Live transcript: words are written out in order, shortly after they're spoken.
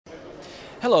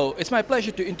Hello, it's my pleasure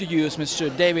to introduce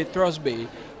Mr. David Throsby,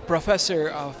 Professor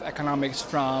of Economics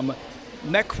from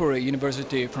Macquarie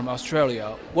University from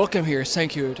Australia. Welcome here.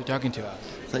 Thank you for talking to us.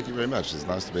 Thank you very much. It's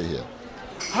nice to be here.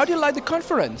 How do you like the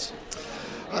conference?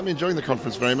 I'm enjoying the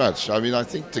conference very much. I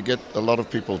think to get a lot of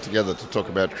people together to talk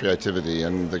about creativity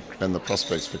and the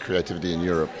prospects for creativity in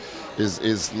Europe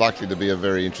is likely to be a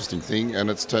very interesting thing, and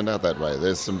it's turned out that way.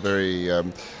 There's some very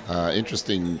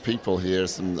interesting people here,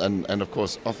 and of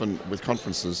course, often with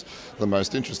conferences, the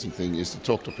most interesting thing is to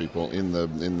talk to people in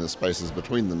the spaces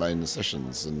between the main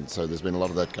sessions, and so there's been a lot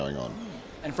of that going on.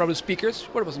 And from the speakers,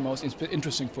 what was the most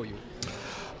interesting for you?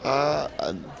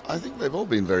 I think they've all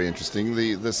been very interesting.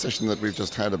 The session that we've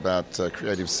just had about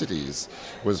creative cities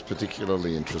was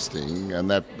particularly interesting, and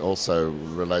that also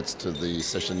relates to the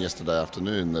session yesterday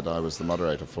afternoon that I was the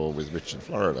moderator for with Richard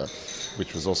Florida,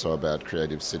 which was also about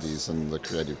creative cities and the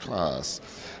creative class.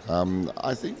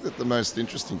 I think that the most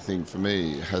interesting thing for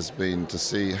me has been to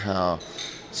see how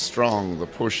strong the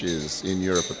push is in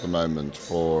Europe at the moment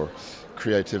for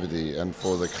creativity and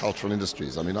for the cultural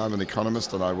industries. I'm an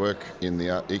economist and I work in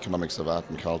the economics of art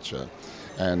and culture,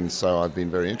 and so I've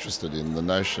been very interested in the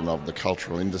notion of the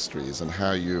cultural industries and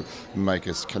how you make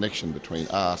a connection between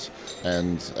art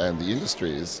and the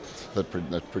industries that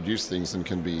produce things and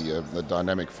can be a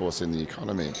dynamic force in the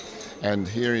economy. And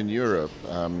here in Europe,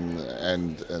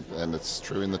 and it's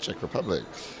true in the Czech Republic,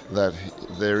 that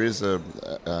there is a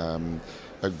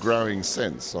growing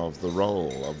sense of the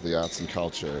role of the arts and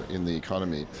culture in the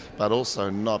economy, but also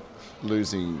not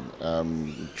losing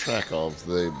track of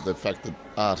the fact that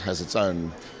art has its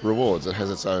own rewards, it has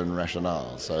its own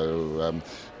rationale. So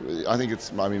I think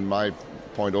my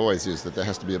point always is that there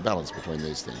has to be a balance between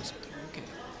these things. Okay.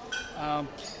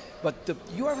 But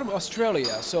you are from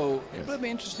Australia, so Yes. it would be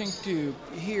interesting to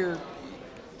hear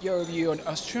your view on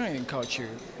Australian culture.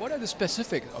 What are the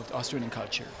specifics of Australian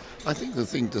culture? I think the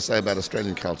thing to say about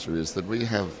Australian culture is that we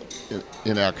have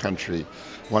in our country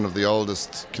one of the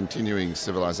oldest continuing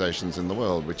civilizations in the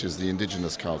world, which is the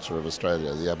indigenous culture of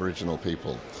Australia, the Aboriginal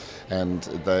people. And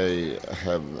they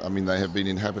have been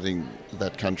inhabiting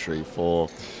that country for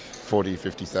 40,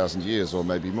 50,000 years or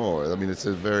maybe more. It's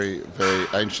a very, very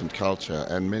ancient culture,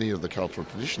 and many of the cultural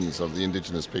traditions of the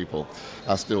indigenous people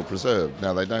are still preserved.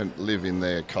 Now, they don't live in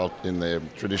their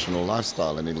traditional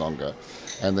lifestyle any longer,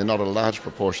 and they're not a large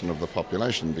proportion of the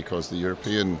population because the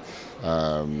European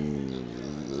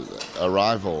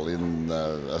arrival in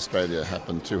Australia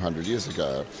happened 200 years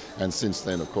ago, and since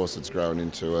then, of course, it's grown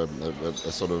into a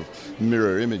sort of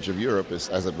mirror image of Europe,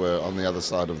 as it were, on the other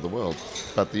side of the world.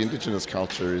 But the indigenous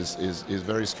culture is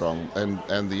very strong,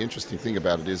 and the interesting thing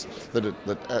about it is that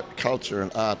culture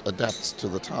and art adapts to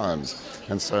the times,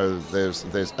 and so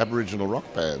there's Aboriginal rock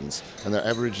bands and there are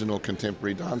Aboriginal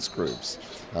contemporary dance groups,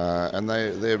 and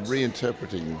they're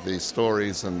reinterpreting the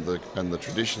stories and the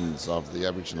traditions of the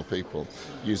Aboriginal people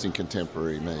using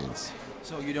contemporary means.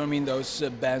 So you don't mean those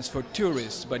bands for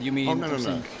tourists, but you mean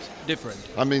something different?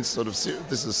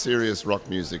 This is serious rock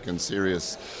music and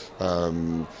serious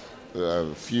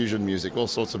fusion music, all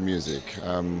sorts of music.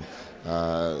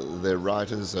 Their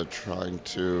writers are trying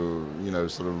to,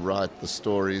 sort of write the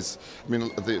stories.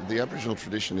 The Aboriginal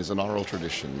tradition is an oral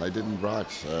tradition. They didn't write.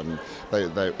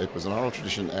 It was an oral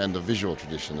tradition and a visual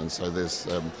tradition, and so there's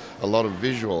a lot of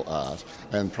visual art.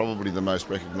 And probably the most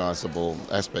recognisable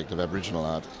aspect of Aboriginal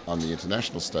art on the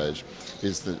international stage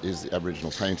is the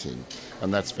Aboriginal painting,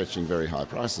 and that's fetching very high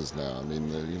prices now.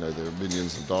 There are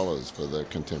millions of dollars for the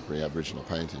contemporary Aboriginal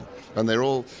painting, and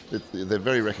they're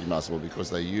very recognisable because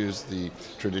they use the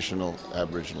traditional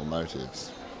Aboriginal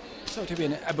motifs. So to be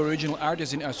an Aboriginal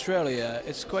artist in Australia,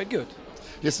 it's quite good.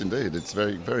 Yes, indeed, it's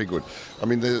very, very good.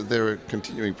 There are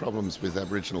continuing problems with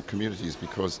Aboriginal communities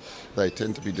because they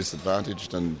tend to be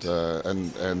disadvantaged, and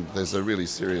there's a really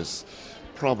serious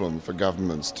problem for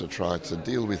governments to try to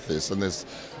deal with this. And there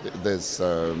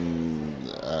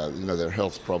are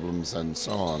health problems and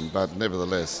so on, but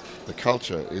nevertheless, the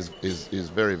culture is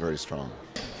very, very strong.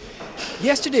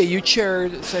 Yesterday you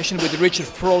chaired a session with Richard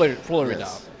Florida.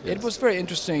 Yes. It was very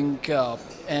interesting,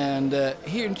 and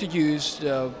he introduced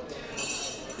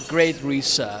Great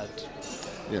Reset.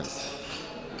 Yes.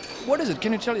 What is it?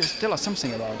 Can you tell us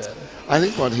something about that? I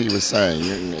think what he was saying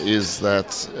is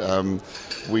that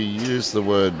we use the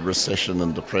word recession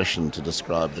and depression to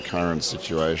describe the current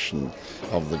situation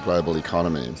of the global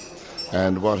economy.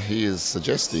 And what he is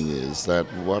suggesting is that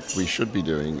what we should be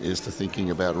doing is to thinking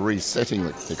about resetting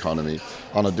the economy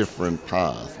on a different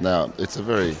path. Now, it's a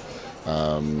very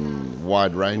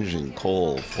wide-ranging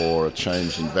call for a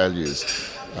change in values,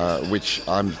 which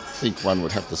I think one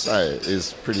would have to say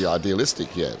is pretty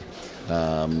idealistic yet.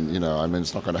 I mean,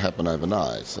 it's not going to happen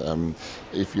overnight.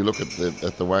 If you look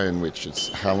at the way in which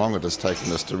how long it has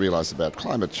taken us to realise about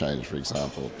climate change, for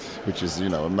example, which is,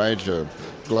 a major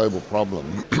global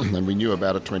problem, and we knew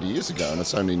about it 20 years ago, and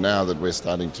it's only now that we're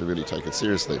starting to really take it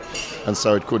seriously. And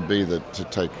so it could be that to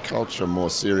take culture more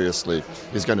seriously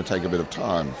is going to take a bit of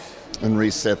time, and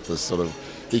reset the sort of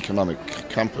economic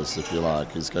compass, if you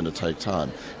like, is going to take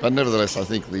time. But nevertheless, I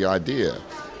think the idea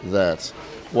that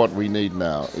what we need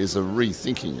now is a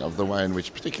rethinking of the way in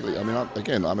which, particularly, I mean,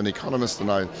 I'm an economist,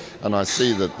 and I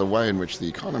see that the way in which the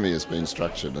economy has been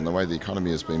structured and the way the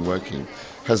economy has been working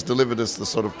has delivered us the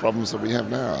sort of problems that we have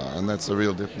now, and that's a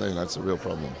real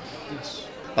problem. Yes.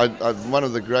 One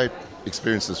of the great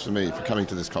experiences for me for coming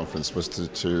to this conference was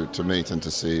to meet and to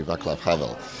see Václav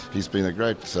Havel. He's been a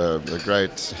great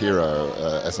hero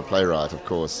as a playwright, of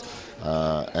course,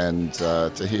 and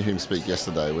to hear him speak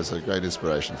yesterday was a great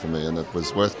inspiration for me, and it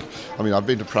was worth. I mean, I've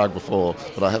been to Prague before,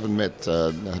 but I had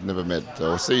never met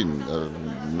or seen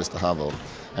Mr. Havel,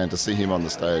 and to see him on the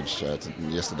stage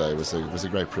yesterday was a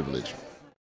great privilege.